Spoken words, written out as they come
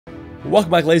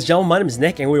Welcome back, ladies and gentlemen. My name is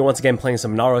Nick, and we're once again playing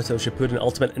some Naruto Shippuden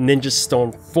Ultimate Ninja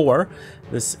Storm 4.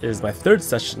 This is my third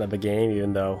session of the game,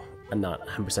 even though I'm not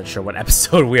 100% sure what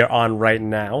episode we are on right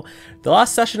now. The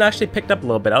last session actually picked up a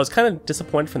little bit. I was kind of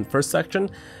disappointed from the first section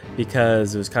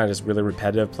because it was kind of just really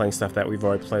repetitive, playing stuff that we've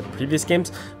already played in previous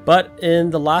games. But in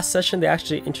the last session, they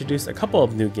actually introduced a couple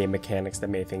of new game mechanics that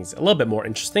made things a little bit more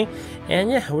interesting.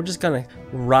 And yeah, we're just gonna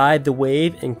ride the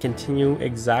wave and continue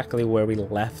exactly where we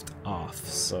left off.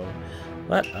 So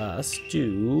let us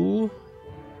do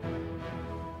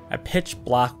a pitch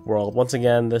black world. Once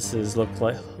again, this is looks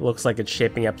like it's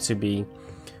shaping up to be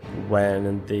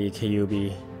when the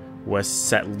Kyuubi was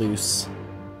set loose.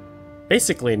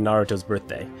 Basically Naruto's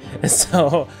birthday. And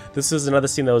so this is another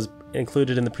scene that was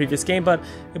included in the previous game, but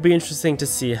it'd be interesting to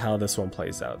see how this one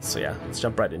plays out. So yeah, let's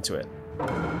jump right into it.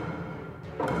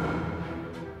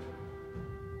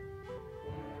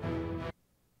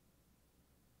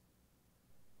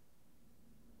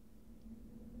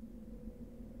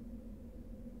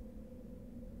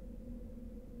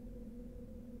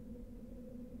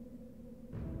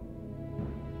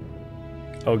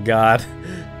 Oh god,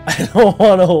 I don't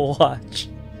want to watch.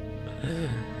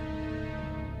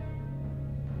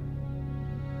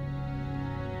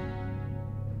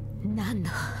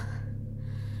 Nano,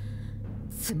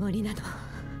 つもりなの。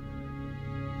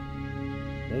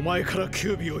お前からキ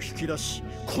ュービを引き出し、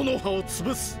この葉を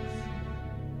潰す。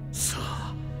さ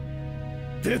あ、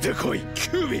出てこい、キ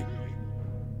ュービ。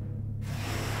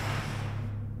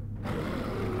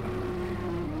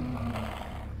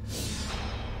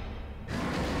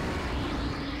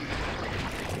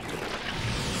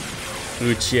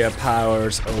Uchiha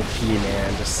powers OP,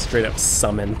 man. Just straight up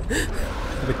summon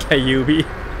the Kyuubi.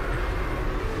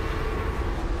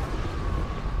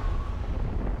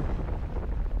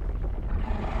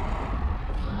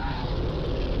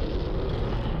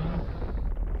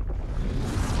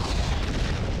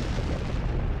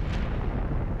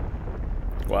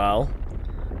 Well,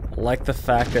 I like the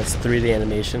fact that it's 3D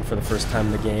animation for the first time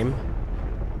in the game.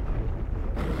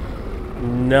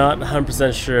 Not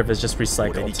 100% sure if it's just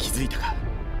recycled.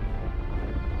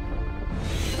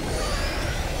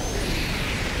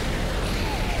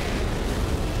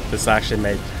 This actually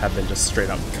may have been just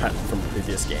straight up cut from the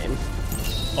previous game.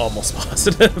 Almost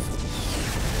positive.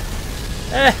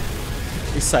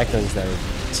 Recycling's never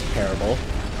terrible.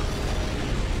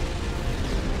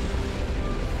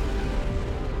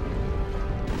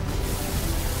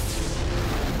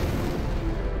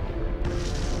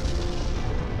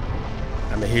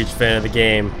 I'm a huge fan of the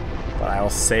game, but I will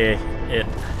say it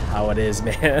how it is,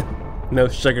 man. No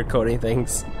sugarcoating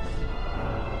things.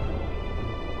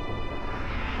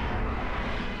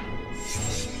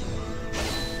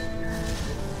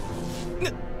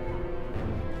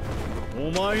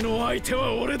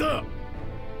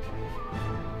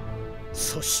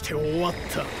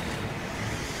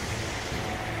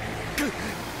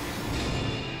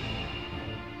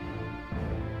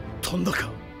 Tondaka.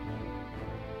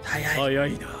 早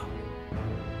いな。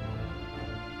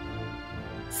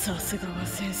さすがは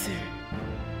先生。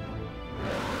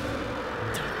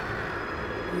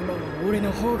今は俺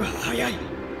の方が早い。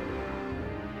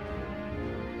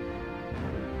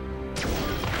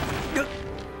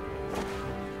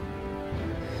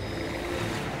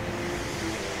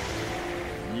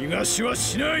逃がしは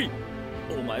しない。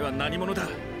お前は何者だ。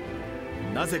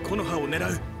なぜこの葉を狙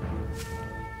う。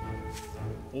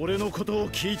俺のことを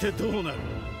聞いてどうなる。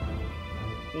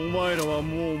お前らは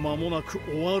もう間もなく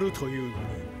終わるというのに、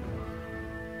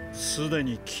すで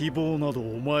に希望など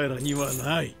お前らには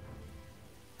ない。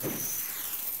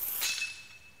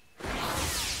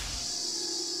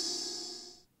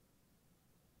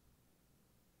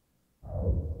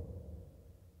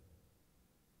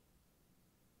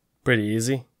Pretty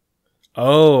easy.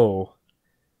 Oh,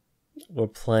 we're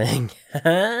playing.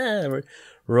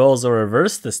 Roles are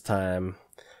reversed this time.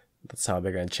 That's how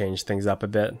they're going to change things up a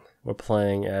bit. We're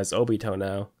playing as Obito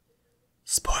now.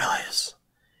 Spoilers!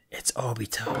 It's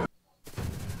Obito.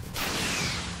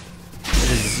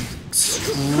 It is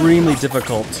extremely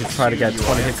difficult to try to get a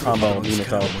 20-hit combo on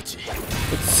Minato.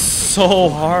 It's so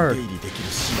hard.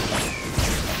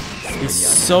 He's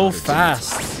so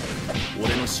fast.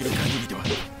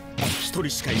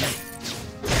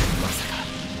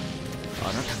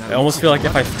 I almost feel like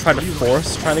if I try to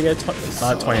force trying to get not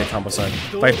 20-hit combo, sorry.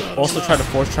 If I also try to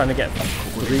force trying to get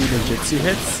 3 ninjutsu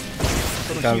hits,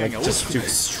 I'm gonna just do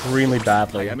extremely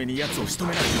badly.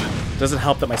 Doesn't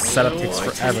help that my setup takes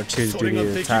forever to do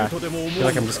the attack. I feel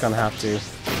like I'm just gonna have to.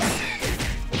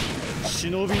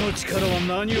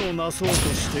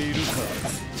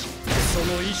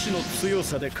 の意志の強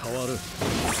さで変わる。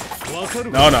わか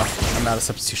るか？ No, no, I'm not a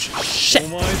substitution. お Shit!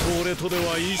 前と俺とで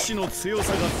は意志の強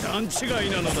さが段違い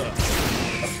なのだ。なぜ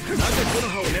この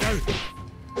葉を狙う？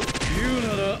言う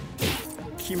なら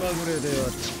気まぐれであ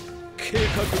り、計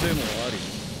画でもあり、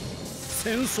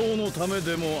戦争のため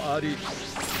でもあり、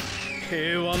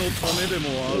平和のためでも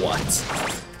ある。 What?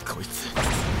 こいつ一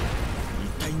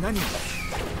体何を？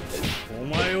お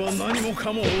前は何も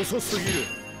かも遅すぎる。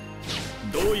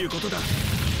どういうことだ？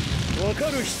わか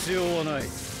る必要はない。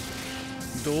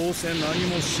どうせ何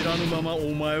も知らぬままお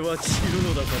前は散る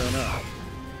のだからな。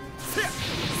せや、そ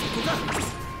こか。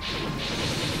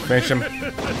 Finish him.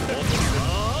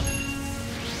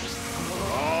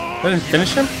 I didn't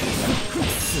finish him?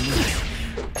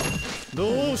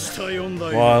 どうした4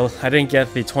代？ Well, I didn't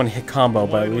get the 20 hit combo,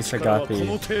 but at least I got the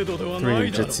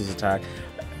 3 jutsus attack.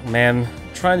 Man,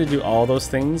 trying to do all those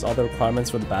things, all the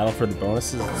requirements for the battle for the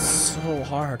bonuses, is so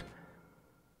hard.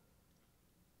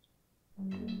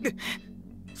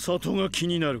 里が気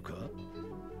になるか？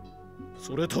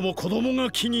それとも子供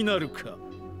が気になるか？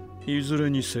いず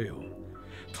れにせよ、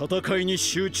戦いに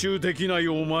集中できない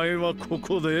お前はこ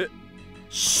こで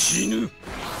死ぬ。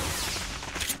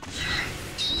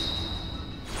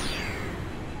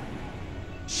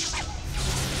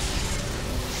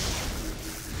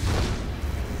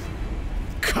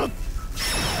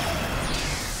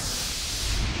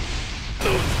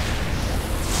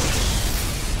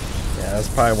Yeah, that's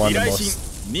probably one of the most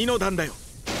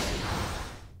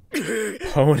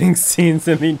honing scenes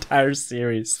in the entire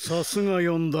series. さすが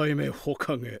4代目火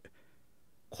影。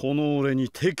この俺に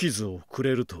手傷をく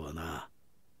れるとはな。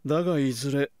だがい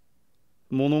ずれ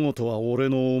物事は俺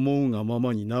の思うがま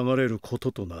まに流れるこ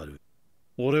ととなる。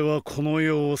俺はこの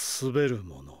世を滑る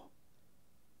もの。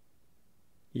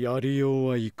やりよう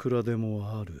はいくらで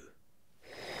もある。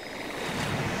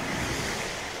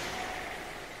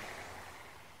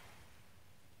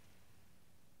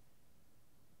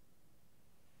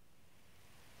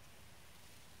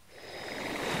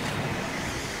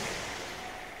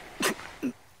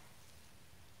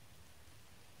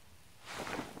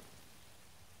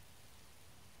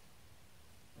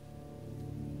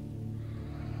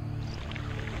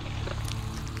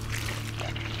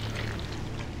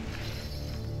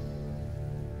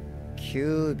キ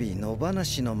ュービ野放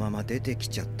しのまま出てき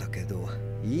ちゃったけど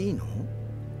いいの？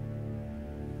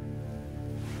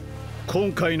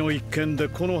今回の一件で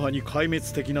この葉に壊滅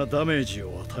的なダメージ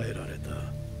を与えられた。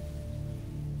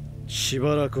し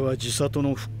ばらくは自里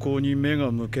の復興に目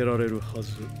が向けられるは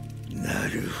ず。な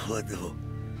るほど。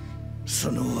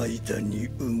その間に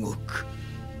動く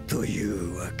とい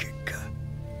うわけか。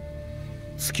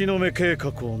月の目計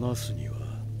画をなすには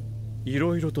い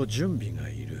ろいろと準備が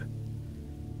いる。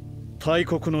大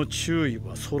国の注意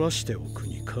はそらしておく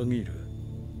に限る。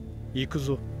行く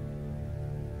ぞ。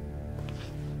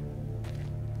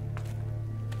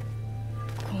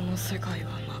この世界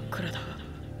は真っ暗だ。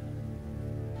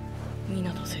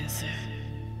湊先生、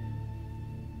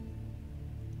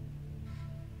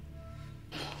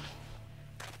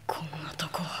こんなと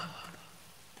こは、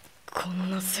こ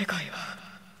んな世界は。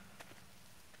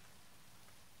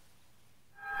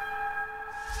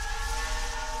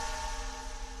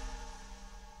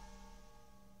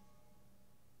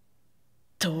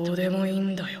どうでもいい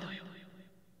んだよ。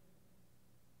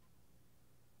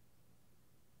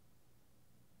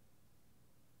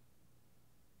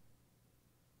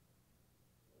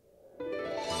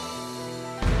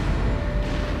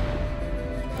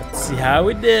Let's see how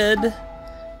we did.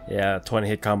 Yeah, 20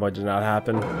 hit combo did not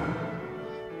happen.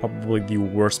 Probably the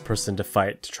worst person to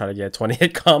fight to try to get a 20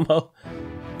 hit combo.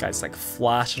 Guy's like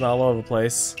flashing all over the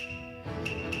place.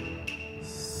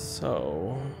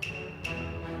 So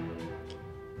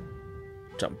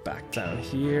jump back down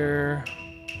here.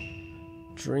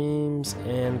 Dreams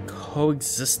and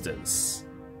coexistence.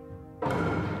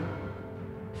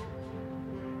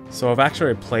 So I've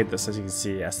actually played this, as you can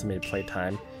see, estimated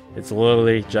playtime. It's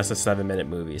literally just a 7-minute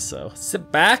movie, so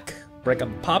sit back, break up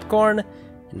the popcorn,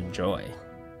 and enjoy.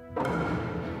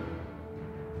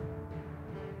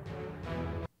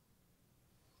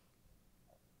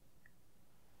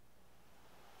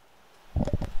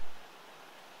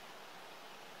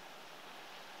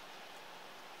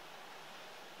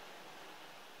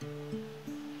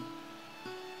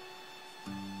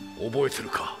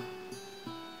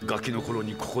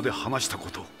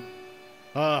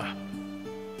 Ah.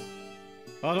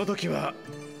 あの時は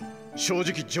正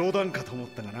直冗談かと思っ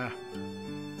たがな。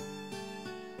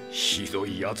ひど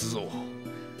いやつぞ。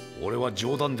俺は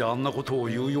冗談であんなことを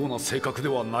言うような性格で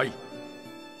はない。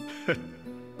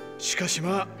しかし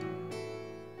まあ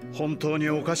本当に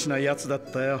おかしなやつだ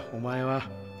ったよ、お前は。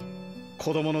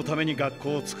子供のために学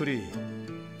校を作り、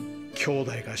兄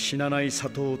弟が死なない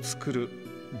里を作る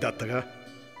だったが。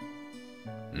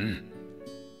うん。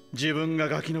自分が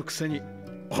ガキのくせに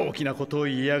大きなことを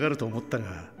言いやがると思った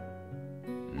が、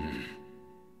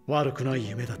悪くない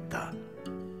夢だった。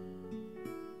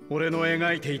俺の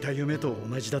描いていた夢と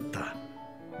同じだった。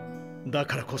だ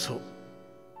からこそ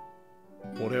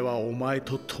俺はお前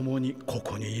と共にこ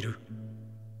こにいる。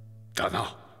だ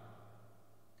な。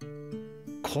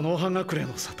この葉隠れ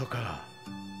の里か。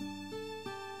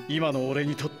今の俺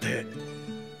にとって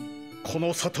こ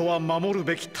の里は守る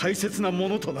べき大切なも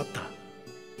のとなった。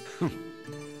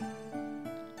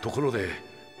ところで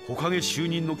火影就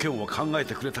任の件は考え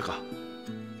てくれたか？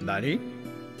何？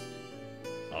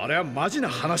あれはマジな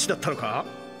話だったのか？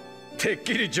てっ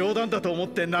きり冗談だと思っ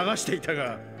て流していた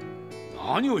が。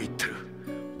何を言ってる。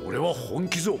俺は本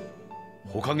気ぞ。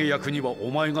火影役にはお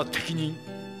前が適任。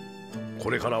こ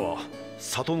れからは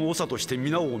里の長として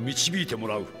皆を導いても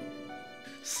らう。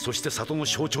そして里の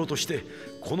象徴として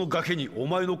この崖にお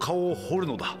前の顔を彫る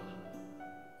のだ。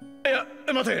いや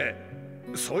待て、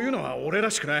そういうのは俺ら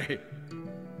しくない。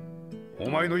お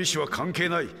前の意思は関係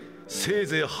ない。せい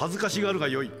ぜい恥ずかしがるが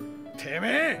よい。てめ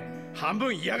え半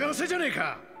分嫌がらせじゃねえ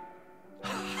か。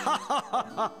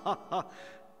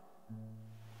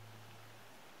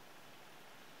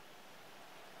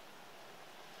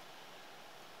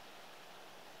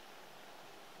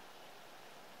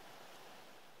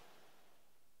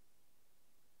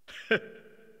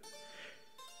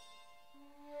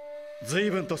随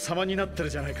分と様になってる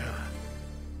じゃないか。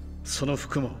その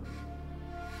服も。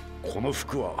この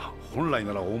服は本来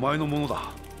ならお前のもの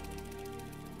だ。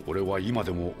俺は今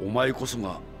でもお前こそ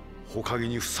が火影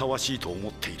にふさわしいと思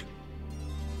っている。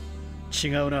違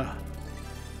うな。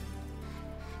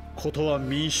ことは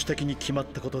民主的に決まっ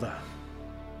たことだ。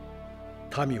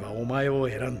民はお前を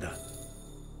選んだ。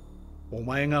お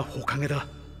前が火影だ。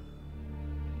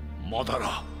まだ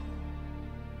ら。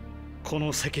こ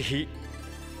の石碑、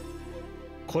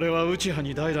これは内派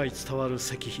に代々伝わる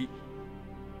石碑。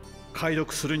解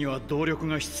読するには動力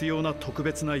が必要な特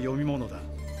別な読み物だ。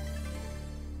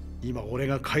今俺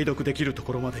が解読できると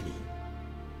ころまでに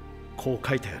こう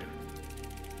書いてある。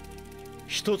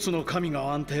一つの神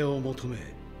が安定を求め、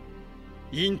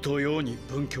陰と陽に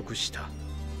分極した。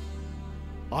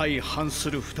相反す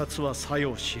る二つは作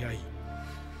用し合い、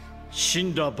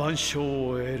神羅万象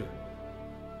を得る。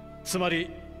つまり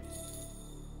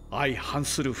相反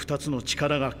する二つの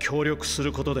力が協力す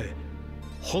ることで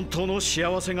本当の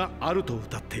幸せがあると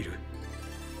謳っている。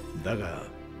だが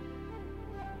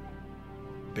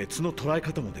別の捉え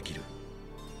方もできる。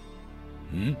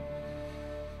ん？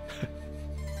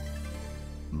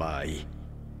まあいい。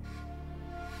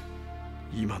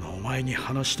今のお前に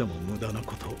話しても無駄な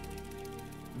こと。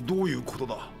どういうこと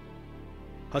だ？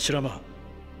柱間、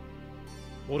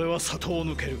俺は里を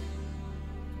抜ける。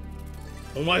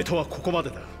お前とはここまで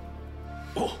だ。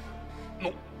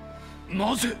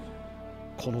なぜ？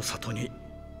この里に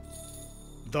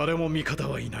誰も味方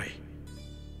はいない。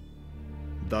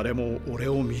誰も俺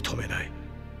を認めない。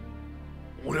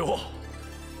俺は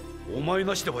お前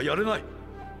なしではやれない。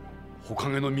火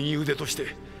影の右腕とし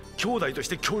て兄弟とし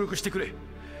て協力してくれ。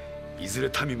いず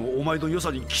れ民もお前の良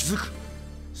さに気づく。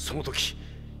その時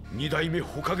二代目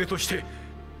火影として。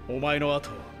お前の後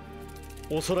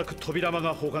おそらく扉間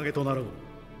が火影となろう。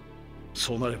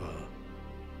そうなれば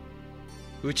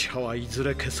内派はいず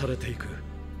れ消されていく。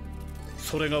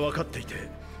それが分かっていて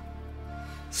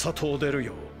里を出る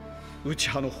よう内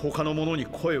派の他の者に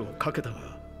声をかけた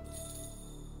が、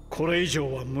これ以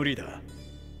上は無理だ。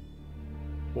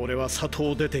俺は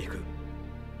里を出ていく。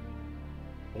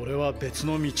俺は別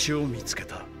の道を見つけ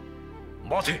た。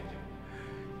待て。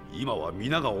今は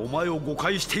皆がお前を誤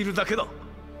解しているだけだ。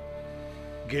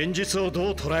現実をど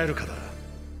う捉えるかだ。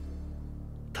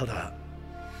ただ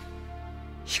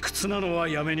卑屈なのは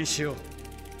やめにしよう。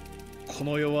こ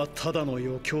の世はただの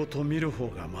余興と見る方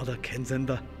がまだ健全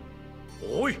だ。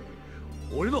おい、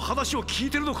俺の話を聞い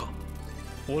てるのか？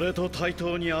俺と対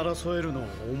等に争えるのは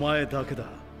お前だけだ。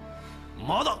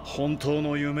まだ本当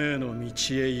の夢への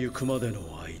道へ行くまでの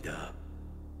間、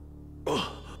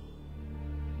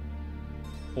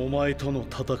お前との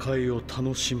戦いを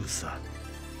楽しむさ。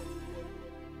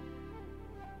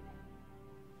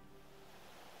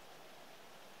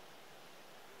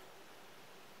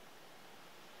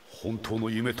本当の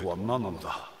夢とは何なの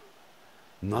だ？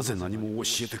なぜ何も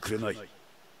教えてくれない？火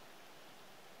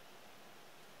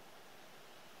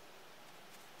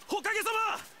影様！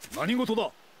何事だ？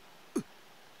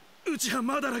内派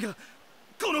マダラが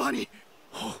この葉に。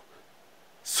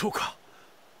そうか。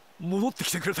戻って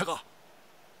きてくれたか。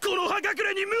この葉隠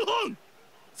れに謀反。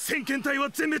先遣隊は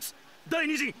全滅。第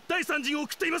2陣第3陣を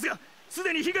送っていますが、す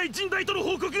でに被害甚大との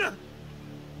報告が。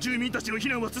住民たちの避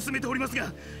難は進めております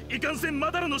が、いかんせん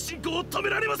まだらの進行を止め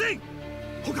られません。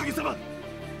火影様、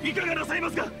いかがなさいま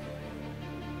すか。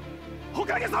火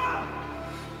影様。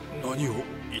何を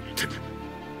言ってる。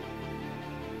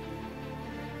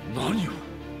何を。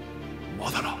ま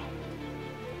だら、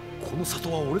この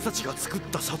里は俺たちが作っ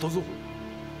た里ぞ。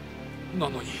な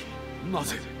のにな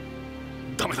ぜ。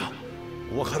ダメだ、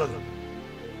わからぬ。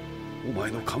お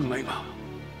前の考えが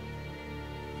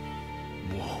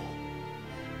も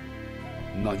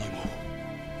う何も。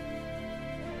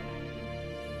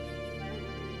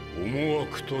思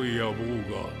惑と野望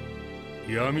が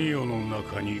闇夜の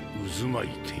中に渦巻い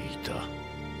てい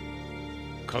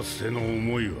た。かつての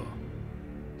思いは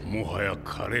もはや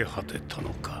枯れ果てた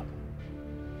のか。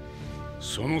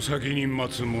その先に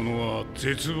待つものは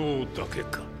絶望だけ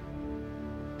か。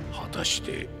果たし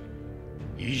て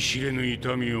言い知れぬ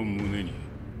痛みを胸に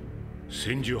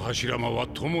千住柱間は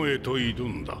友へと挑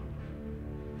んだ。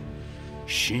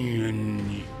深淵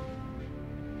に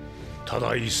た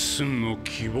だ一寸の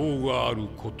希望がある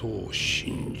ことを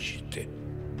信じて。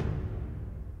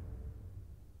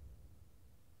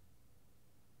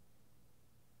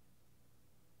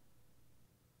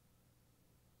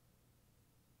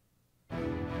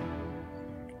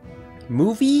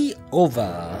Movie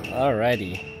over.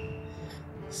 Alrighty.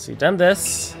 So we've done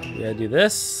this. We gotta do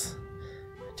this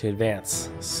to advance.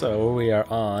 So we are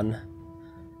on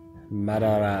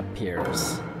Madara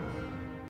Piers.